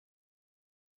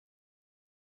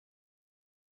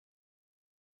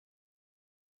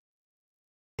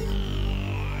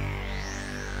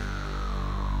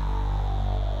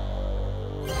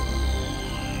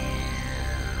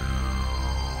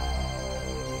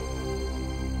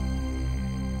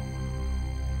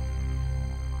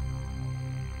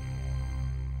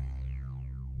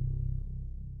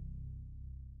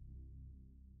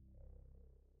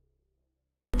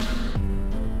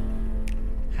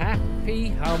Happy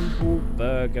Humble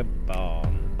Burger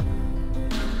Barn.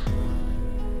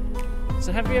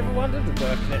 So have you ever wondered if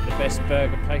working at the best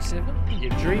burger place ever?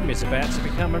 Your dream is about to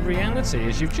become a reality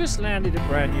as you've just landed a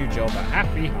brand new job at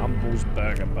Happy Humble's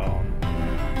Burger Barn.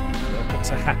 Welcome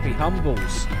to Happy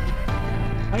Humble's,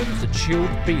 home of the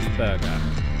chilled beef burger.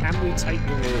 Can we take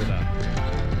your order?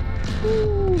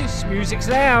 Ooh, this music's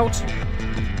loud.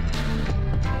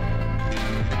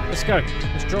 Let's go.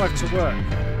 Let's drive to work.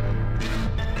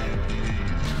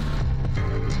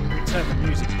 Turn the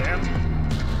music down.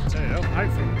 Turn it off.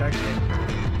 Hopefully we don't get.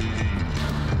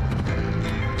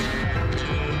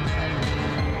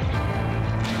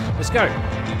 Let's go.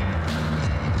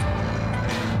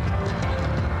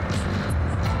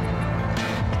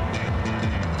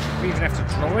 We even have to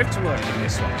drive to work in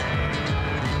this one.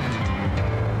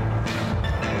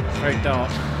 It's very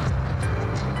dark.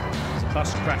 There's a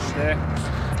bus crash there.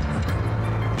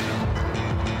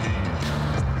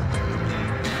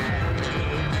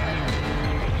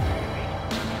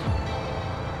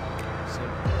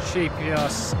 Cheapy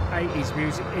ass 80s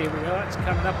music. Here we are. It's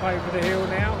coming up over the hill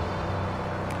now.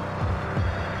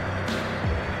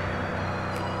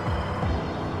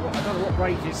 I don't know what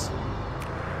brake is.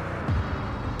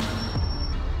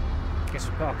 Guess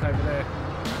we'll park over there.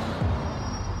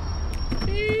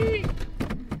 Eee!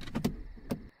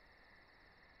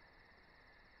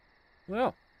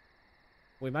 Well,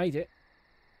 we made it.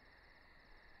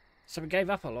 So we gave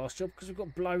up our last job because we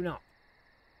got blown up.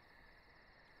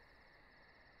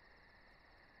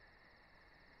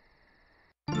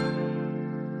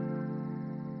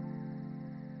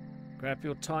 Grab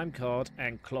your time card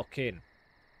and clock in.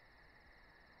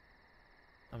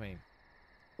 I mean,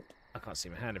 I can't see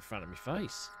my hand in front of my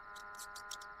face.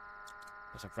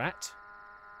 There's a rat.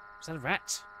 Is that a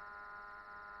rat?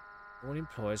 All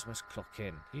employees must clock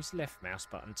in. Use the left mouse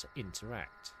button to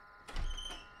interact.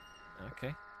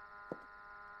 Okay.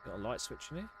 Got a light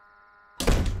switch in here.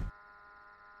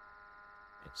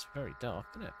 It's very dark,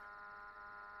 isn't it?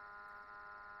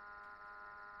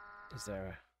 Is there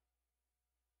a...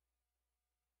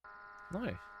 No.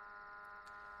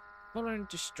 Following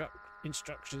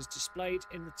instructions displayed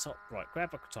in the top right.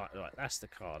 Grab a card. Right, that's the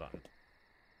card.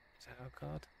 Is that our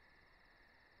card?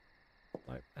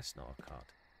 No, that's not a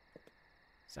card.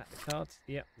 Is that the card?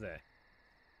 Yep, there.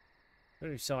 Where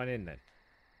do we sign in then?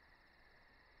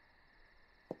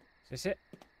 Is this it?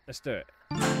 Let's do it.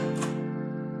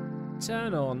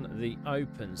 Turn on the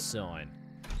open sign.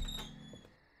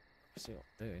 Let's see what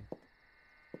I'm doing.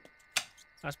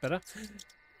 That's better.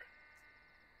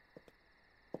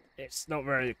 It's not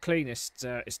very the cleanest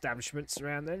establishments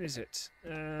around then, is it?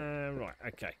 Right,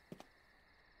 okay.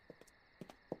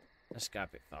 Let's go a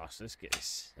bit faster. Let's get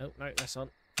this. Oh, no, that's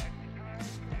on.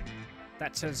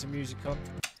 That turns the music on.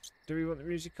 Do we want the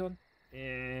music on?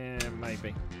 Yeah,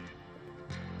 maybe.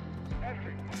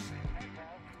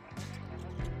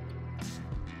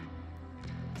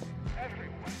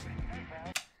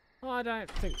 Oh, I don't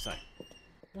think so.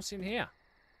 What's in here?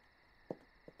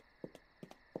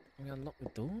 Can we unlock the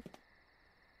door?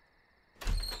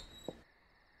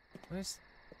 Where's...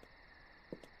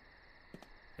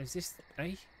 Is this...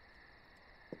 Eh?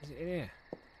 Is it in here?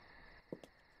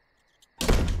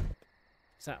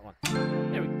 It's that one.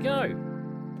 There we go!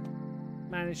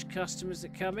 Manage customers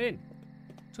that come in.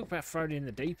 Talk about throwing in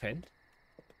the deep end.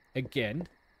 Again.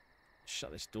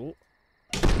 Shut this door.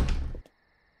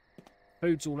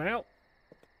 Food's all out.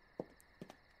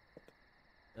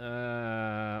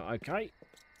 Okay.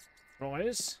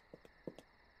 Fryers.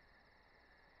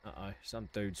 Uh-oh, some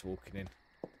dude's walking in.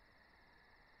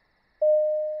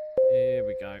 Here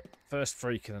we go. First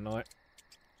freak of the night.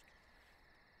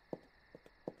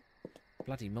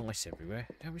 Bloody mice everywhere.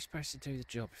 How are we supposed to do the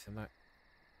job if they're not...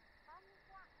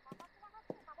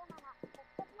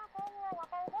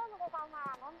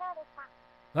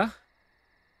 Huh?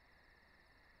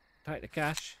 Take the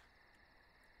cash.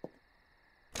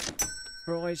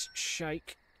 Fries,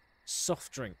 shake,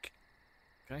 soft drink.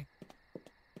 Okay.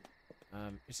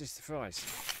 Is this the fries?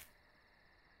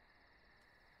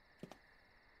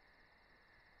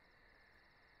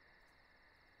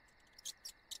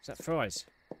 Is that fries?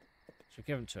 Should we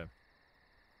give them to him?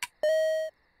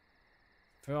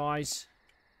 Fries,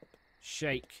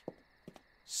 shake,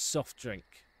 soft drink.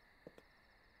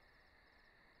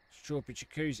 Strawberry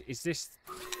jacuzzi. Is this...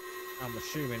 I'm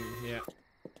assuming, yeah.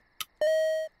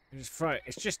 Just throw it.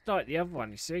 It's just like the other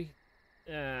one, you see.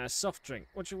 Soft drink.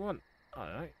 What do you want? I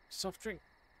don't know. Soft drink.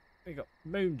 We got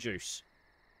moon juice.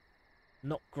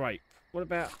 Not grape. What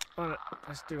about...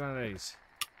 let's do one of these.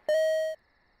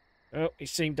 Oh, he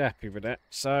seemed happy with that.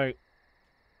 So,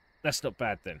 that's not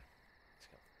bad then. It's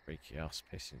got freaky ass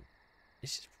pissing.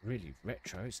 This is really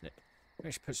retro, isn't it?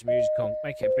 Let's put some music on,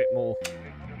 make it a bit more.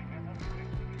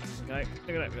 Okay, look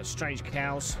at that, we've got strange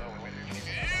cows.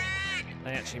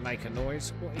 They actually make a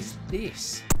noise. What is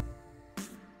this?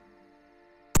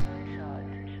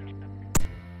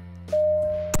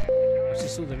 What's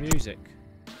this all the music?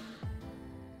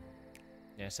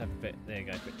 Yeah, let's have a bit, there you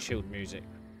go, a bit chilled music.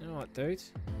 Alright, dude.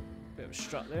 Bit of a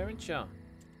strut there, ain't ya?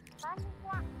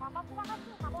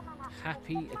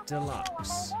 Happy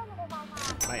Deluxe.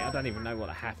 Mate, I don't even know what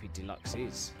a Happy Deluxe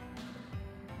is.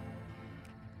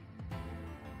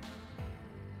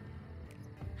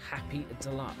 Happy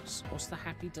Deluxe. What's the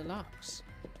Happy Deluxe?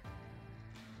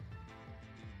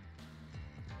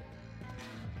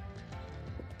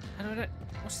 I don't know.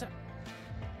 What's that?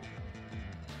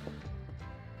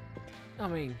 I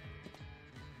mean,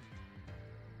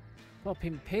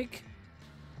 Popping Pig?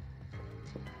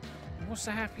 What's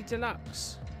the Happy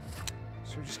Deluxe?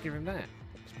 So we'll just give him that.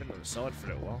 It's been on the side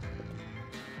for a little while.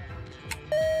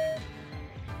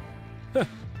 Huh.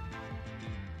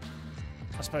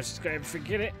 I suppose he's got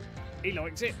everything in it. He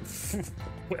likes it.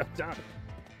 Well done.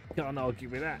 Can't argue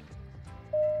with that.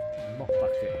 Mop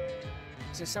bucket.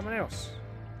 Is there someone else?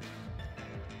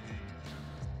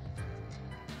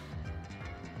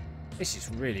 This is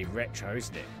really retro,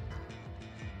 isn't it?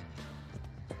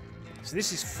 So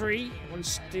this is free on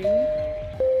Steam.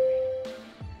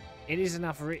 It is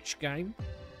another rich game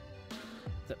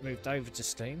that moved over to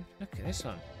Steam. Look at this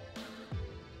one.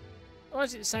 Why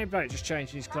is it the same bloke just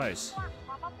changing his clothes?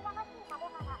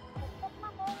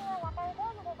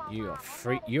 You are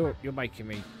free. You're making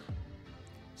me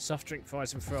soft drink,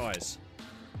 fries and fries.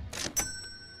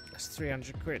 That's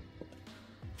 300 quid.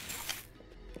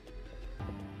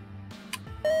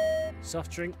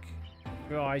 Soft drink,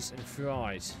 fries and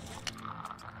fries.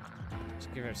 Let's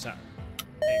give him some.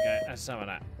 There you go. That's some of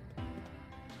that.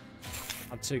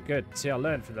 I'm too good. See, I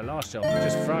learned from the last job.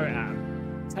 Just throw it at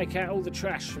him. Take out all the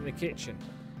trash from the kitchen.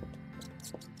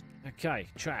 Okay,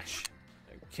 trash.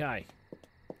 Okay.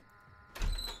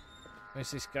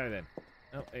 Where's this go then?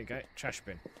 Oh, there you go. Trash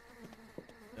bin.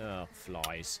 Oh,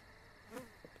 flies.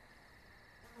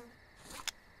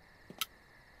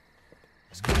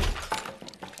 Let's go.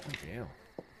 Oh, hell.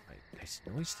 Makes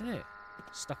noise, doesn't it?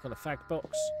 Stuck on a fag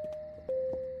box.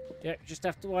 Yep, just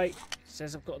have to wait. It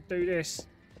says I've got to do this.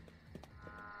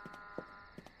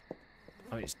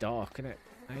 Oh, it's dark, isn't it?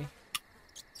 Hey?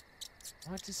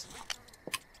 Why does...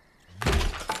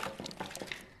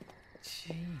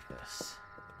 Jeebus.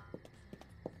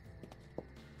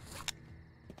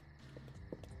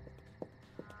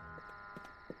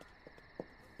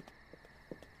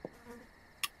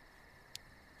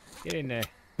 Get in there.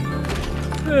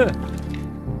 Ugh.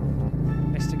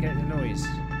 Investigate the noise.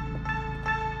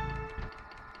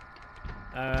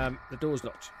 The door's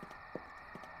locked.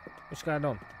 What's going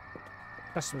on?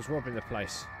 Customers robbing the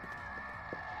place.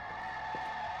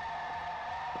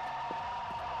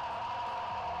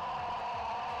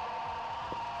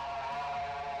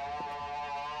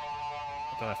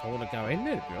 I don't know if I want to go in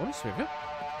there, to be honest with you.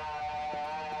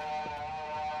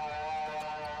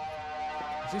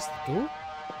 Is this the door?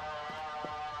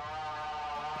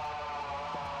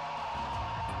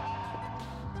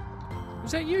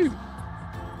 Was that you?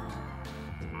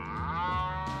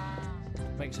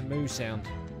 Makes a moo sound.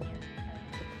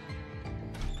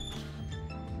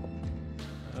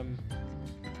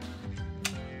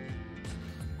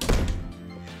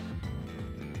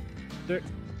 Look.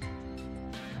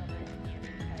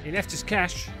 He left his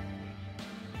cash.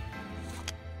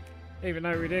 Even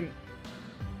though we didn't.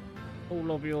 All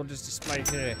lobby orders displayed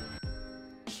here.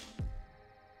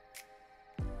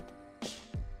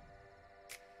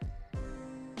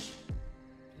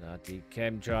 Bloody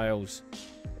chemtrails.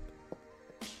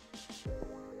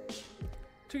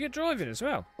 Do we get driving as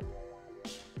well?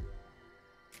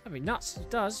 That'd be nuts. It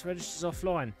does. Registers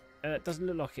offline. It doesn't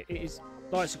look like it. It is.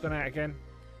 Lights have gone out again.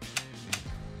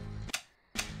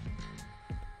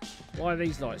 Why are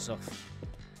these lights off?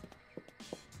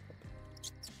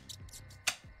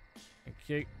 Thank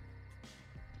you.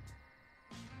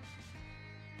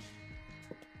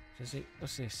 Does it?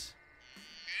 What's this?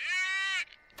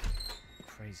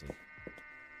 Crazy.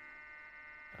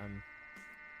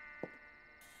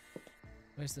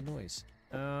 Where's the noise?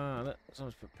 Ah, look,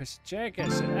 someone's put a piece of chair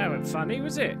against it. That wasn't funny,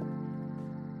 was it?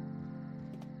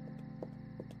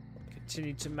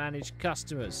 Continue to manage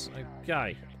customers.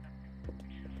 Okay.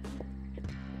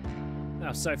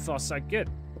 Now, so far, so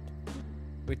good.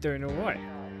 We're doing all right.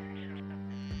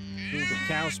 All the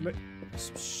cows move.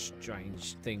 Some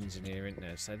strange things in here, isn't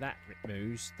there? So that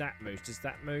moves. That moves. Does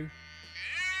that move?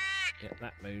 Yeah,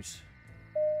 that moves.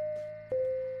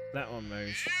 That one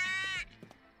moves.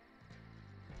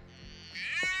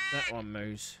 That one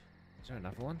moves. Is there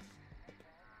another one?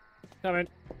 Coming.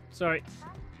 Sorry.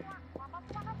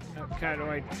 Don't carry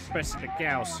away pressing the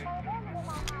gals.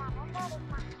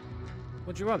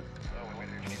 What do you want?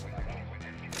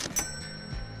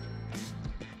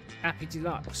 Happy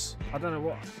Deluxe. I don't know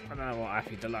what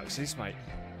Happy Deluxe is, mate.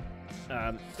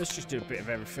 Let's just do a bit of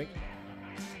everything.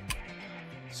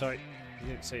 Sorry, you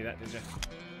didn't see that, did you?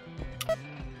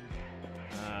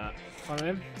 One of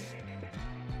them.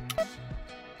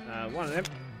 One of them.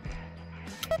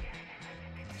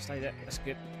 Stay there. That's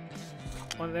good.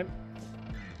 One of them.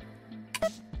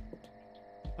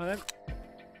 One of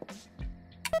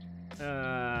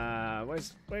them.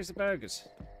 Where's the burgers?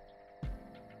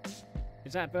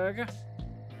 Is that a burger?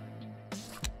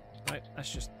 Right,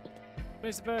 that's just...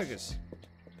 Where's the burgers?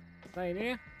 Are they in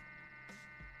here?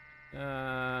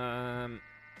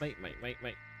 Mate.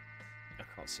 I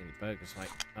can't see any burgers, mate.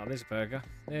 Oh, there's a burger.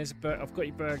 There's a burger. I've got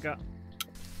your burger.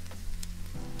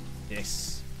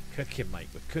 Yes. Cooking, mate.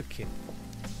 We're cooking.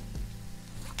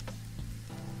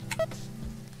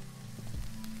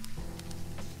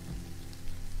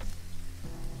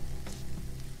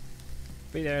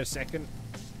 Be there a second.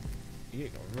 You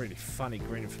got a really funny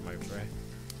grin from over there.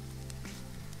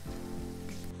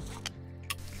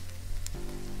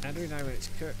 How do we know when it's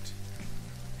cooked?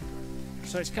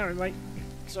 So it's coming, mate.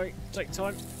 Sorry, take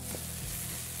time.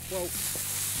 Whoa.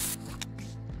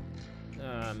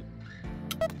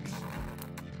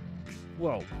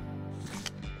 Whoa.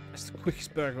 That's the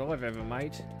quickest burger I've ever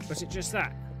made. Was it just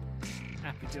that?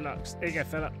 Happy Deluxe. There you go,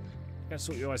 fella. Go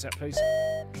sort your eyes out, please.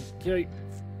 Okay.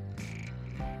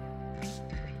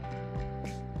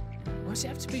 Why does it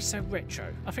have to be so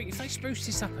retro? I think if they spruce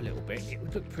this up a little bit, it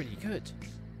would look pretty good.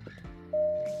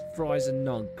 Fries and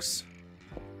nugs.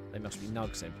 They must be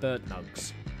nugs then. Bird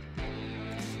nugs.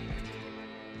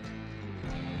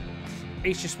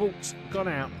 He's just walked, gone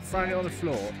out, thrown it on the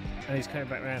floor, and he's coming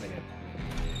back around again.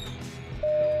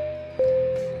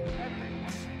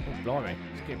 Oh, blimey.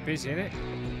 It's getting busy, isn't it?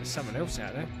 There's someone else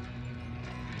out there.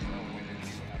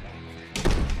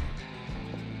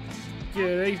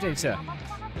 Good evening, sir.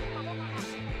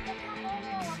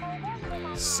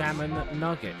 Salmon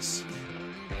nuggets.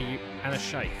 And a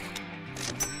shake.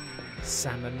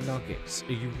 Salmon nuggets.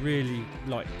 Are you really,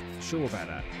 like, sure about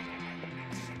that?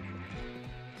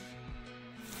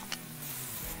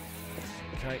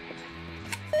 Okay.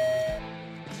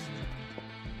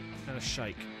 And a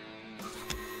shake.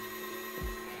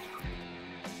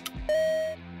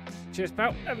 Cheers,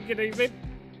 pal. Have a good evening.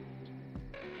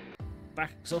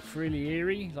 Backs off really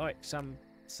eerie, like some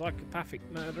psychopathic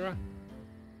murderer.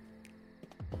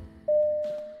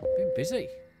 Been busy.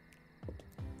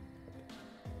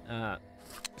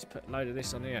 Let's put a load of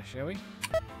this on here, shall we?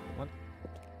 One.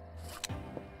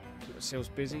 Keep ourselves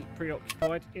busy,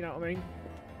 preoccupied, you know what I mean?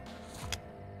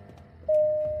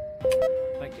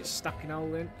 Don't get stuck in a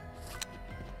hole then.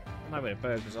 I know where the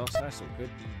burgers are, so that's all good.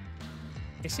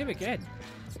 It's him again.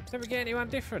 Never get anyone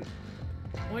different.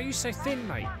 Why are you so thin,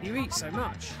 mate? You eat so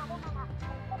much.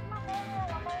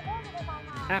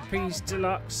 Appies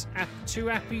Deluxe. 2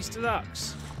 Appies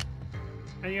Deluxe.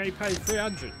 And you only paid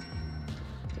 300.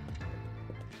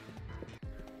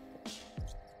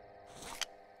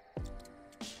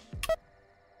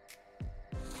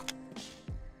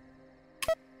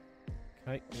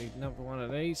 Okay, we need another one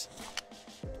of these.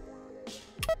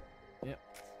 Yep.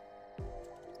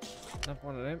 Another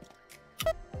one of them.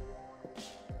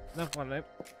 Another one of them.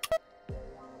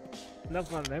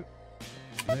 Another one of them.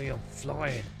 Me, I'm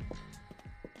flying.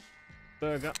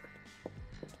 Burger.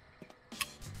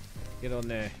 Get on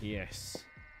there, yes.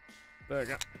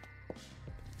 Burger.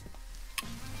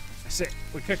 That's it.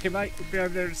 We're cooking, mate. We'll be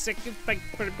over there in a second. Thank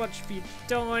you very much for your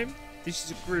time. This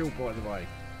is a grill, by the way.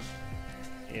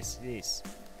 Yes, it is.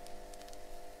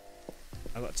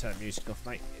 I've got to turn the music off,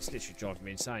 mate. It's literally driving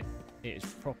me insane. It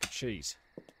is proper cheese.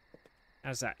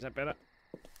 How's that? Is that better?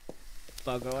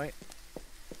 Bug eye.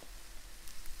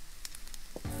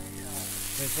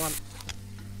 There's one.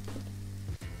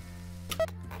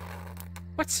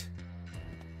 What?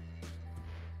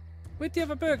 Where'd the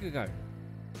other burger go?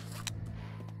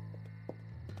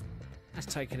 That's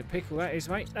taking a pickle, that is,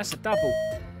 mate. That's a double.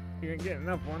 You're going to get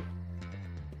another one.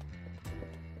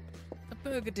 The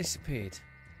burger disappeared.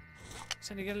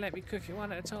 It's only going to let me cook it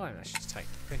one at a time. That's just taking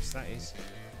the piss, that is.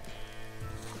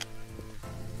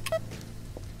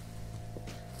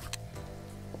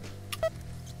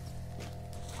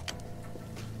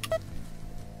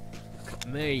 Look at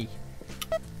me.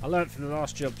 I learned from the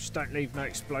last job, just don't leave no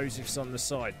explosives on the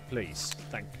side, please.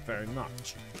 Thank you very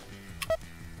much.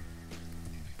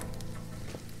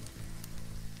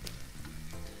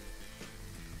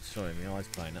 Sorry, my eye's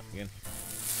playing up again.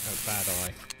 Oh, bad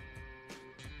eye.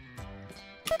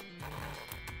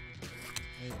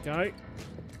 There you go.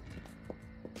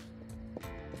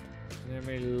 Let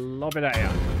me lob it at you.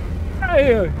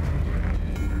 Hey!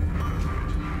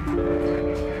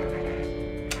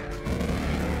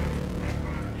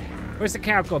 Where's the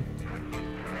cow gone?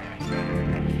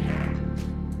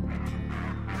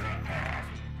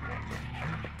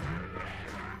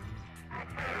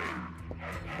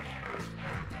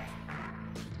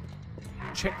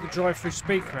 Check the drive-through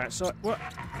speaker outside. What?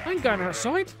 I ain't going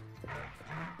outside.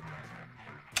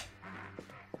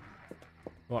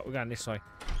 Right, we're going this way.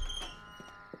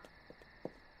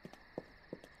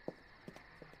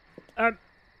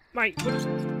 Mate, what?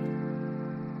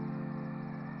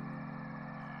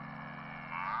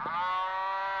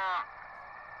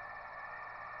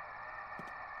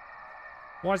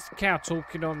 Why is the cow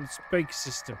talking on the speaker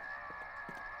system?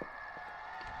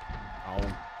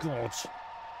 Oh, God.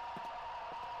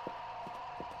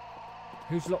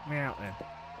 Who's locked me out then?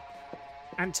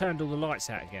 And turned all the lights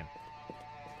out again.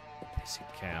 Pissing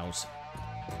cows.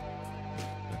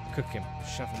 Cook him.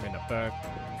 Shove him in a burg.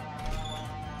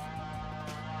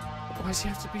 Why does he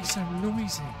have to be so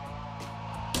noisy?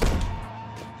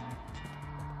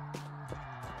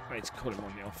 I need to call him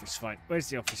on the office phone. Where's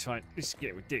the office phone? This is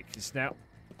getting ridiculous now.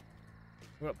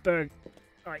 We've got Berg.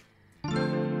 Right.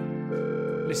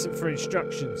 Listen for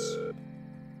instructions.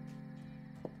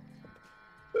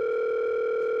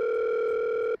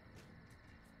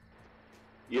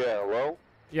 Yeah, hello?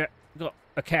 Yeah, got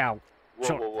a cow.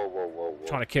 Whoa.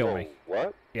 Trying to kill me.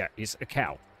 What? Yeah, it's a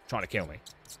cow trying to kill me.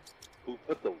 Who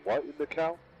put the what in the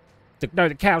cow? No,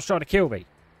 the cow's trying to kill me.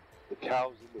 The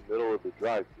cow's in the middle of the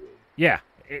drive-thru. Yeah,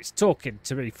 it's talking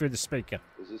to me through the speaker.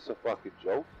 Is this a fucking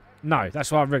joke? No,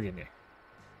 that's why I'm ringing you.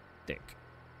 Dick.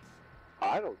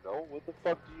 I don't know. What the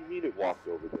fuck do you mean it walked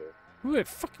over there? Ooh, it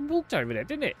fucking walked over there,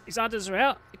 didn't it? His udders are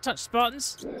out. It touched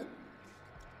Spartans.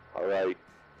 Alright.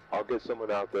 I'll get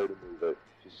someone out there to move it.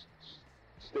 Just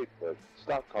stay put.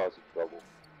 Stop causing trouble.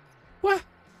 What?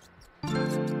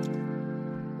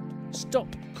 Stop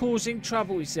causing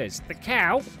trouble, he says. The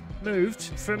cow moved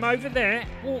from over there,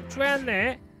 walked round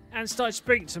there, and started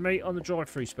speaking to me on the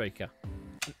drive-through speaker.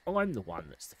 And I'm the one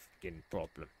that's the fucking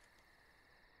problem.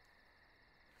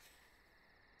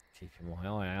 Keeping my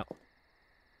eye out.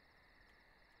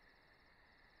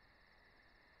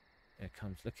 There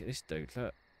comes, look at this dude,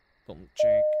 look. Boom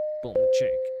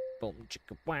chick,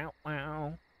 wow,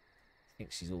 wow.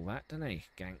 Thinks he's all that, doesn't he?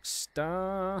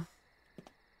 Gangster.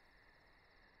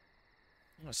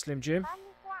 Right, Slim Jim.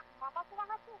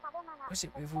 What's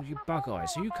it with all you bug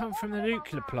eyes? Are you come from the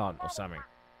nuclear plant or something?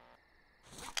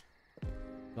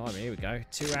 Blimey, here we go.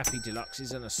 2 Happy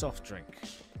Deluxes and a soft drink.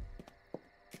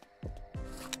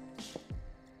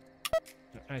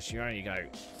 As you only go.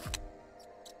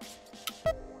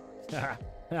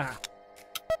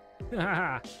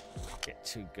 Get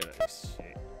too good at this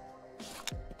shit.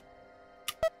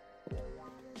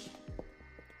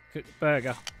 Cook the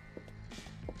burger.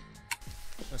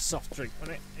 A soft drink,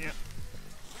 wasn't it? Yeah.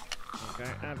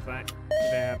 Okay, have that.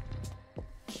 Get out.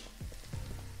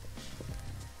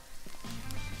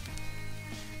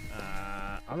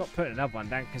 I'm not putting another one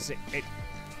down because it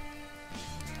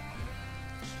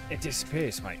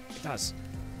disappears, mate. It does.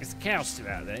 Is the cow still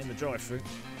out there in the drive-thru?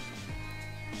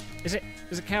 Is it?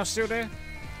 Is the cow still there?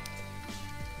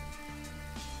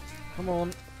 Come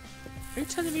on. Who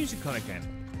turned the music on again?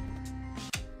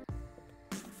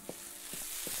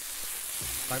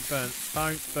 Don't burn.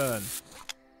 Don't burn.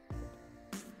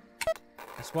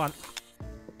 That's one.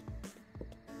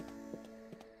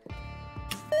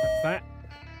 Like that.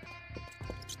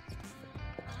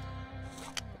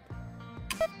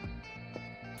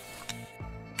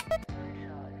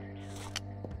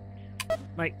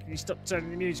 Mate, can you stop turning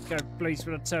the music over, please,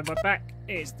 when I turn my back?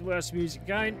 It's the worst music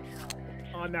going.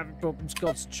 I'm having problems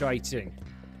concentrating.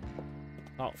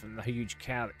 Apart from the huge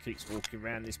cow that keeps walking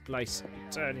around this place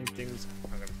and turning things.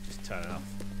 I'm going to just turn it off.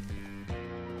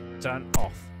 Turn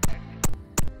off.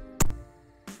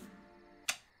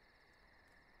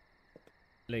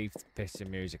 Leave the pissing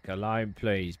music alone,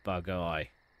 please, Bug Eye.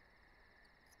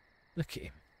 Look at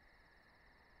him.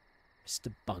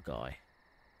 Mr. Bug Eye.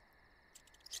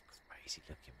 Crazy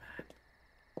looking man.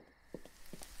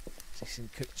 Is this in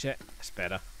cook check? That's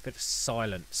better. Bit of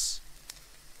silence.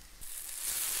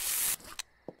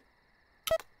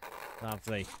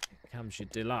 Lovely. Here comes your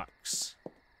deluxe.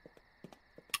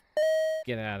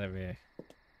 Get out of here.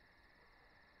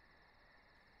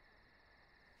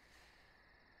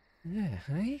 Yeah,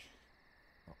 hey?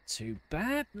 Not too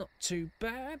bad, not too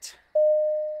bad.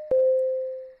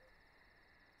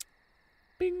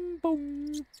 Bing!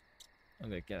 Boom. I'm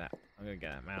gonna get that. I'm gonna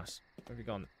get that mouse. Where have you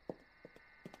gone?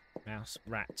 Mouse,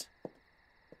 rat.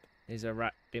 There's a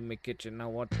rat in my kitchen. Now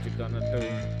what you gonna do?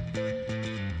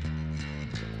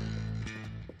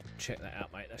 Check that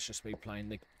out, mate. That's just me playing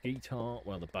the guitar.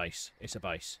 Well, the bass. It's a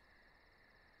bass.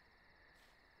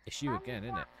 It's you again,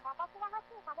 isn't it?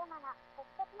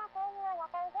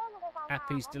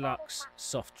 Appy's Deluxe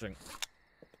soft drink.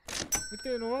 We're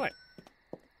doing all right.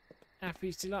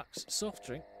 Appy's Deluxe soft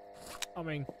drink. I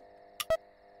mean,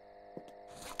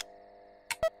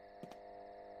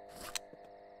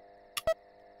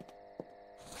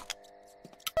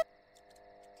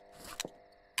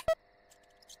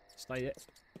 stay it.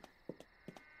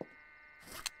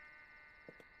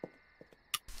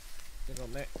 Get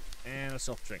on there. And a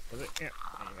soft drink, was it? Yeah,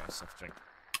 there you go, soft drink.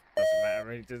 Doesn't matter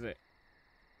really, does it?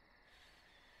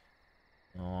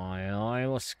 Oi,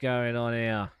 what's going on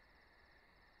here?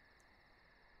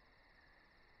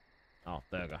 Oh,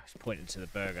 burger. It's pointing to the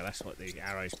burger. That's what the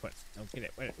arrow's point. Oh, get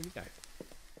it. Where you go?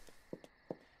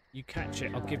 You catch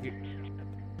it, I'll give you...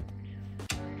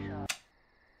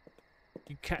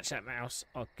 You catch that mouse,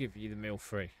 I'll give you the meal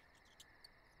free.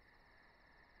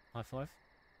 High five?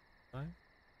 No?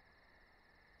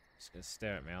 Just gonna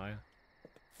stare at me, are you?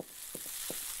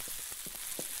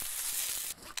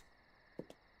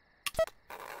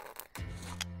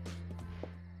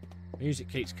 Music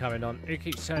keeps coming on. Who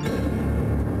keeps turning it?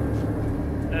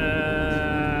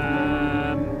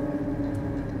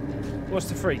 What's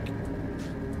the freak?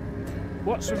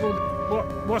 What's with all the,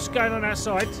 what's going on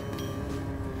outside?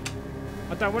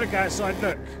 I don't want to go outside,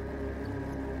 look.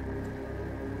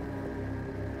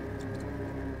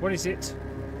 What is it?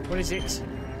 What is it?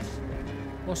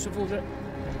 What's with all the...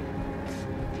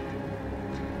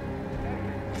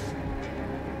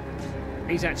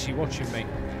 He's actually watching me.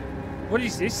 What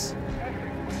is this?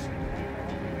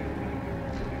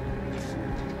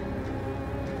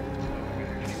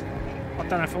 I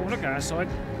don't know if I want to go outside.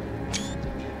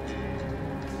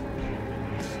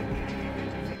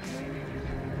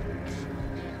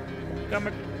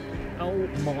 Oh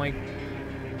my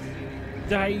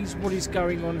days, what is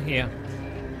going on here?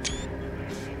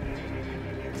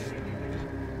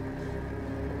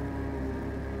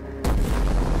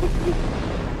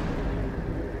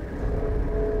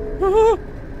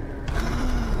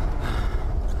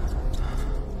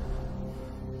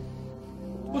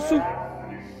 What's the...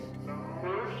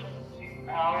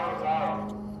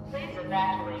 Please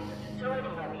evacuate the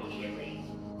facility immediately.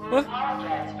 We What?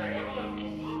 apologize for any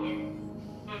inconvenience.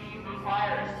 If you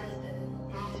require assistance,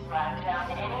 please flag down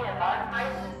any of our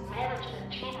crisis management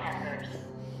team members.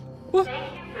 What?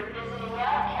 Thank you for visiting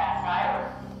Outcast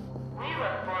Island. We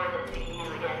look forward to seeing you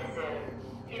again soon.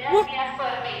 Gracias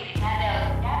por visitar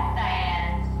Outcast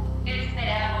Island.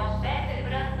 Esperamos verte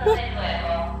pronto de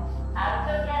nuevo.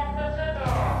 Autocast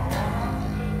nosotros.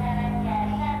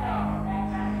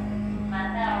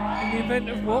 In the event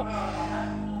of what?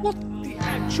 What the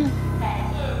actual...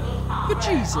 For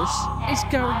Jesus is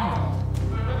going on?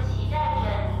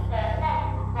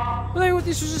 Well,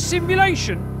 this was a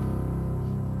simulation.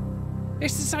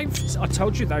 It's the same... I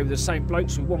told you they were the same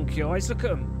blokes with wonky eyes. Look at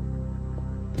them.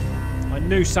 I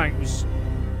knew something was...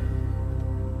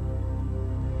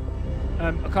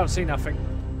 I can't see nothing.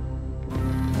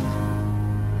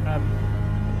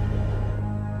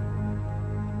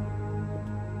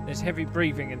 There's heavy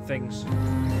breathing and things.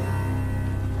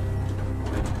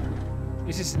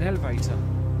 Is this an elevator?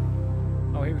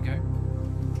 Oh, here we go.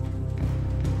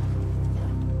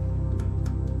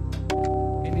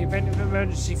 In the event of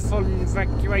emergency, follow the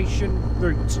evacuation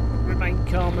route. Remain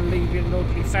calm and leave in an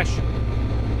orderly fashion.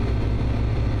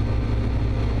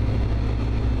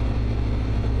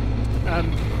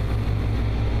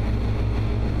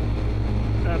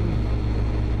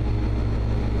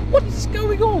 What is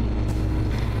going on?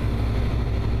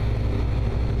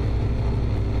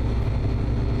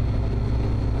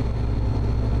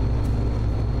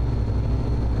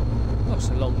 That's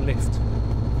a long lift.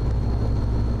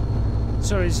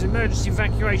 Sorry, it's an emergency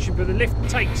evacuation, but the lift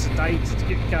takes a day to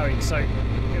get going, so, you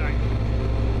know.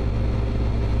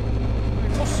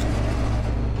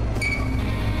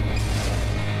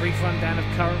 Brief rundown of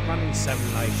current running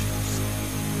simulations.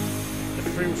 The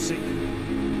thrill seeking.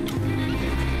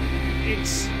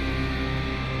 It's...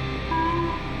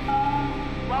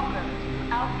 Welcome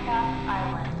to Outcast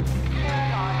Island.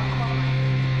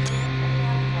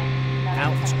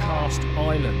 Outcast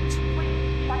Island.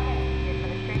 Please check in with the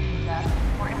administration desk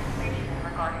for information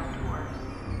regarding tours.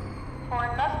 For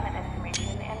investment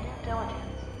information and due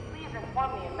diligence, please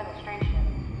inform the administration,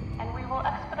 and we will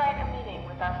expedite a meeting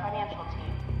with our financial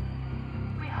team.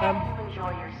 We hope you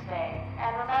enjoy your stay,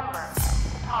 and remember,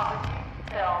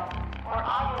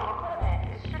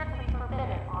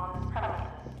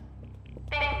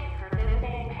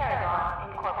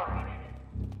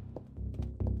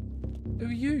 Who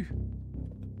are you?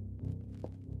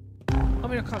 I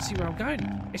mean, I can't see where I'm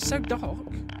going. It's so dark.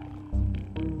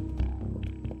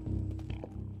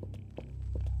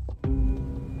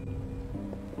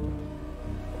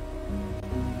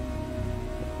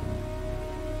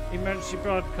 Emergency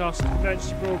broadcast,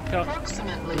 emergency broadcast.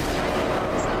 Approximately 3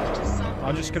 hours after sunrise.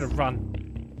 I'm just gonna run.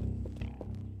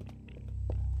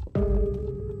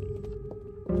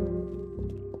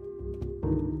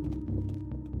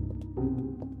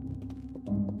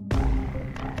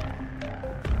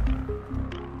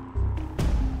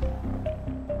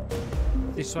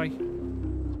 This way.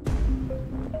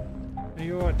 Are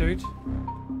you alright, dude?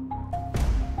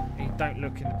 You don't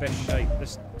look in the best shape.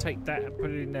 Let's take that and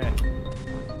put it in there.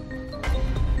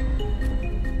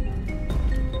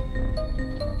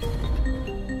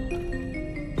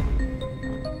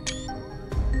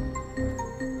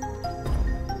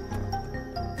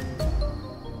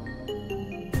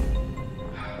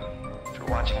 If you're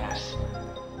watching this,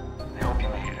 I hope you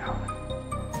made it out.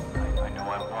 I know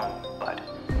I won't, but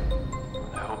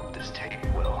I hope this tape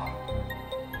will.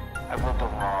 I lived a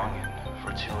long and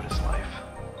fortuitous life,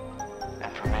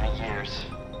 and for many years,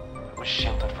 I was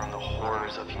shielded from the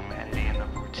horrors of humanity and the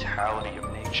brutality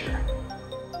of nature.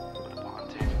 But upon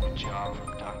taking a job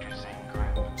from Dr. Zane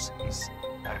Grimm,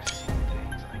 I've seen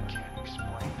things I can't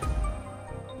explain.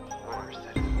 Horrors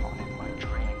that have haunted my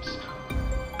dreams.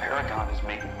 Paragon is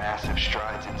making massive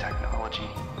strides in technology.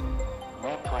 We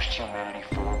pushed humanity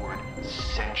forward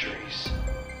centuries.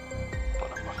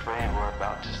 But I'm afraid we're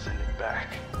about to send it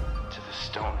back to the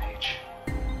Stone Age.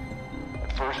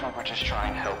 At first we were just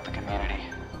trying to help the community.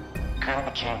 Grimm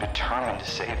became determined to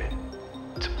save it,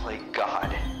 to play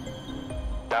God.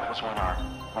 That was when our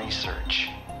research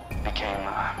became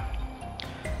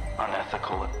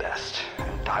unethical at best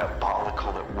and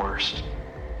diabolical at worst.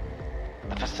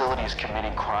 The facility is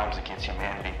committing crimes against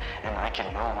humanity, and I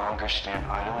can no longer stand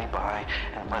idly by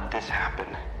and let this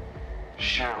happen.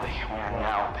 Surely we are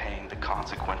now paying the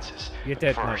consequences You're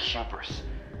dead, for our mate. hubris,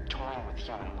 toying with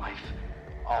human life,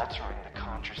 altering the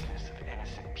consciousness of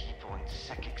innocent people in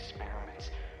sick experiments,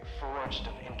 forged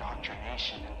of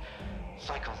indoctrination and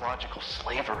psychological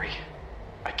slavery.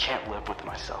 I can't live with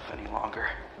myself any longer.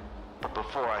 But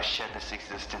before I shed this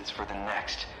existence for the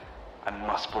next, I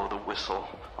must blow the whistle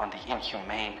on the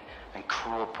inhumane and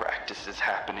cruel practices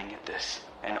happening at this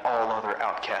and all other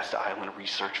Outcast Island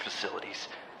research facilities.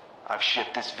 I've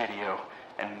shipped this video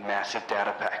and massive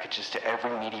data packages to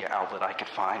every media outlet I could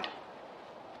find,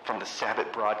 from the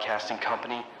Sabbath Broadcasting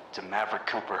Company to Maverick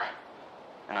Cooper,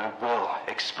 and I will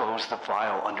expose the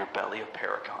vile underbelly of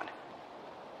Paragon.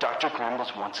 Dr. Grimm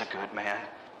was once a good man,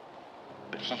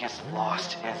 but he has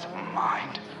lost his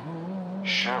mind.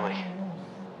 Surely,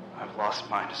 I've lost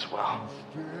mine as well.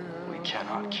 We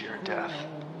cannot cure death.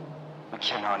 We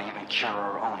cannot even cure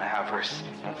our own avarice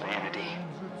and vanity.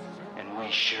 And we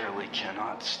surely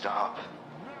cannot stop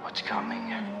what's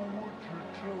coming.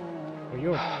 Well,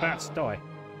 you're about to die.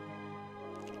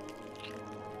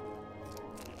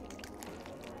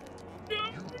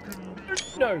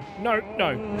 No, no,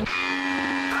 no.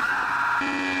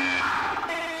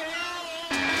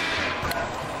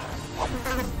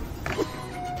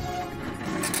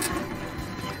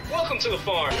 Welcome to the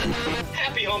farm.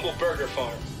 Happy Humble Burger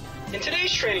Farm. In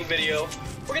today's training video,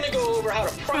 we're going to go over how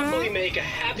to properly make a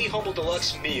Happy Humble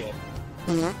Deluxe meal.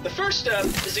 The first step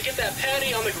is to get that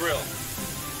patty on the grill.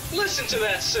 Listen to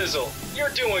that sizzle. You're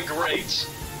doing great.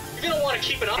 You're going to want to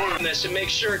keep an eye on this and make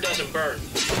sure it doesn't burn.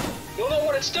 You'll know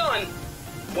when it's done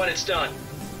when it's done.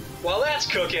 While that's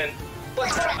cooking,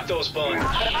 let's crack those buns.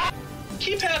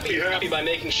 Keep happy by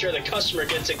making sure the customer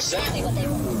gets exactly what they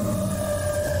want.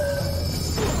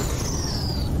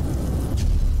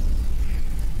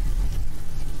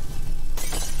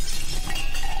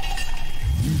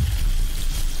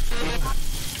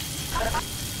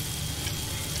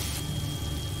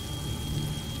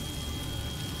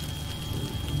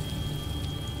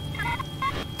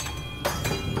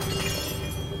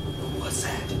 What's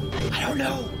that? I don't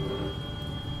know.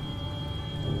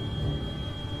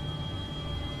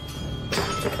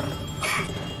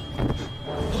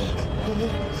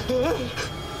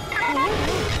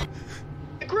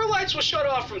 The grill lights will shut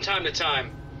off from time to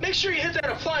time. Make sure you hit that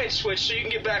appliance switch so you can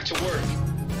get back to work.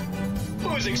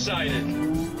 Who's excited?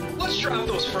 Let's drop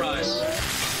those fries.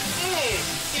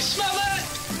 You smell that?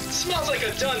 Smells like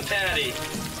a done patty.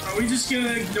 Are we just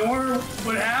gonna ignore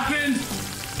what happened?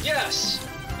 Yes.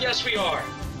 Yes, we are.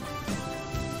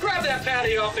 Grab that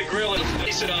patty off the grill and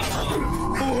place it on.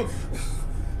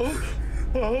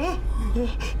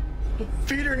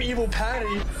 Feed her an evil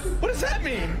patty? What does that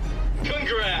mean?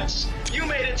 Congrats! You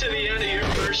made it to the end of your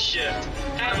first shift.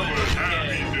 Have a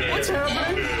happy day. What's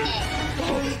happening?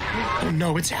 Oh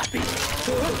no, it's happy.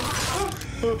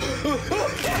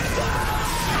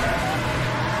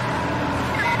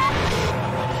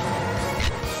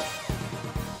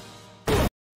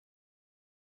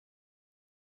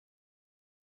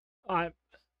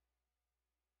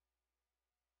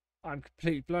 I'm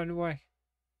completely blown away.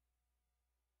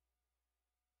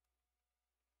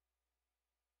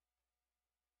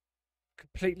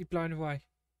 Completely blown away.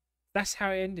 That's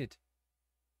how it ended.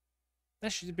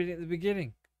 That should have been at the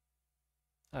beginning.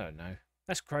 I don't know.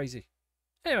 That's crazy.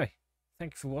 Anyway,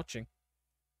 thank you for watching.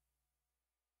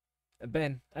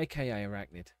 Ben, aka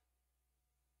Arachnid.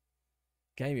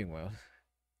 Gaming World.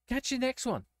 Catch you next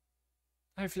one.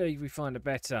 Hopefully we find a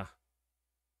better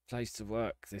place to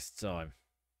work this time.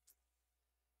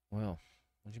 Well,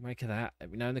 what do you make of that?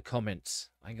 Let me know in the comments.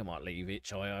 I think I might leave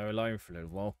itch.io alone for a little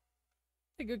while.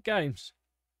 They're good games.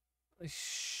 They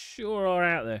sure are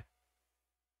out there.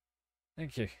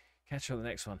 Thank you. Catch you on the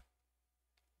next one.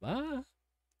 Bye.